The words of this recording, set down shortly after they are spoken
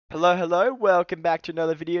Hello, welcome back to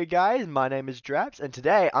another video guys. My name is Draps and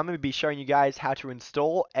today I'm going to be showing you guys how to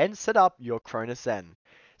install and set up your Cronus Zen.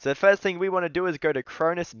 So the first thing we want to do is go to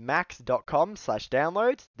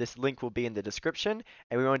cronusmax.com/downloads. This link will be in the description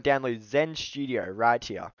and we want to download Zen Studio right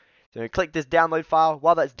here. So click this download file.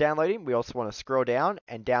 While that's downloading, we also want to scroll down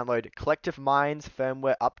and download Collective Minds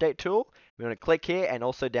Firmware Update Tool. We want to click here and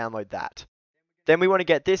also download that. Then we want to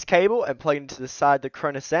get this cable and plug it into the side of the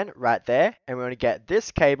Cronus Zen right there. And we want to get this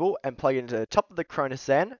cable and plug it into the top of the Cronus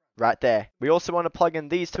Zen right there. We also want to plug in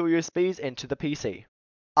these two USBs into the PC.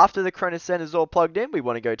 After the Cronus Zen is all plugged in, we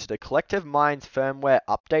want to go to the Collective Minds Firmware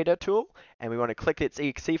Updater tool. And we want to click its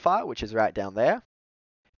exe file, which is right down there.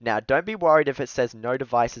 Now, don't be worried if it says no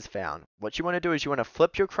devices found. What you want to do is you want to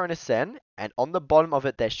flip your Cronus Zen, and on the bottom of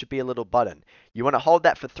it, there should be a little button. You want to hold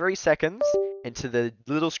that for 3 seconds, and to the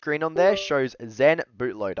little screen on there shows Zen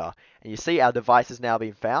Bootloader. And you see our device has now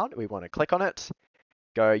been found. We want to click on it,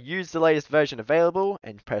 go use the latest version available,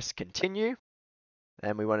 and press continue.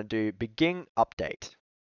 And we want to do begin update.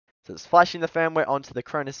 So it's flashing the firmware onto the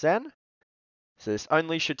Cronus Zen. So this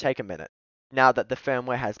only should take a minute. Now that the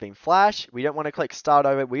firmware has been flashed, we don't want to click start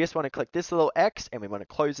over, we just want to click this little X and we want to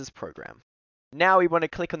close this program. Now we want to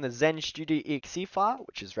click on the Zen Studio exe file,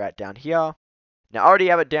 which is right down here. Now I already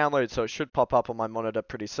have it downloaded, so it should pop up on my monitor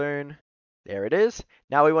pretty soon. There it is.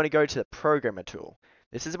 Now we want to go to the Programmer tool.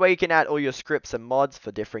 This is where you can add all your scripts and mods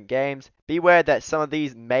for different games. Beware that some of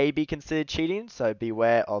these may be considered cheating, so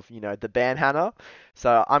beware of, the ban Hannah.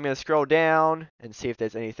 So I'm going to scroll down and see if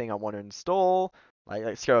there's anything I want to install.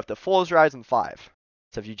 Let's go with the Forza Horizon 5.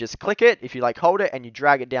 So if you just click it, if you hold it and you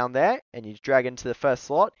drag it down there and you drag it into the first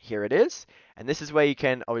slot, here it is. And this is where you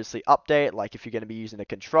can obviously update, like if you're going to be using a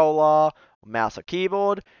controller, or mouse or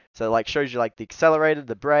keyboard. So shows you the accelerator,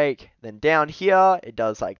 the brake. Then down here, it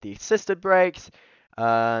does the assisted brakes,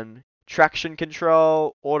 traction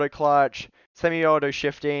control, auto clutch, semi-auto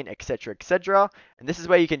shifting, etc, etc. And this is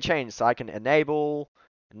where you can change. So I can enable,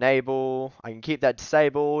 I can keep that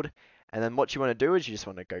disabled. And then what you want to do is you just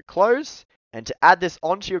want to go close. And to add this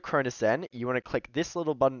onto your Cronus Zen, you want to click this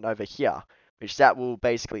little button over here, which that will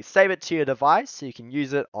basically save it to your device so you can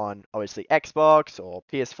use it on obviously Xbox or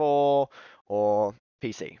PS4 or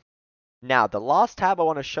PC. Now the last tab I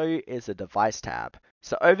want to show you is the device tab.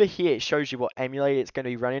 So over here it shows you what emulator it's going to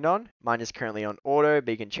be running on. Mine is currently on auto,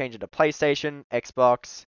 but you can change it to PlayStation,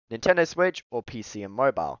 Xbox, Nintendo Switch, or PC and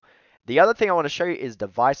mobile. The other thing I want to show you is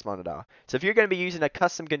device monitor. So if you're going to be using a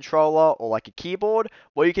custom controller or a keyboard,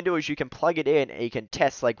 what you can do is you can plug it in and you can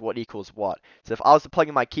test what equals what. So if I was to plug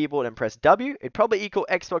in my keyboard and press W, it'd probably equal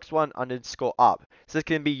Xbox One _ up. So this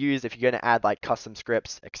can be used if you're going to add custom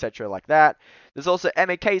scripts, etc. like that. There's also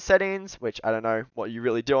MAK settings, which I don't know what you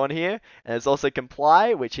really do on here. And there's also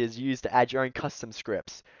comply, which is used to add your own custom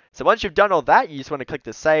scripts. So once you've done all that, you just want to click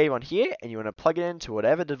the save on here and you want to plug it into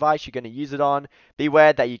whatever device you're going to use it on.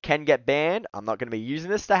 Beware that you can get banned. I'm not going to be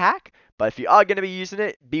using this to hack, but if you are going to be using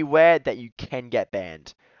it, beware that you can get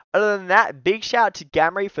banned. Other than that, big shout out to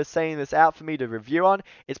Gamry for sending this out for me to review on.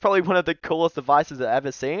 It's probably one of the coolest devices I've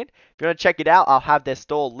ever seen. If you want to check it out, I'll have their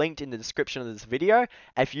store linked in the description of this video.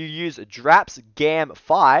 If you use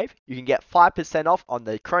DRAPSGAM5, you can get 5% off on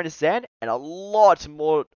the Cronus Zen and a lot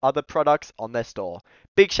more other products on their store.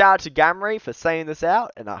 Big shout out to Gamry for sending this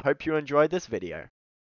out, and I hope you enjoyed this video.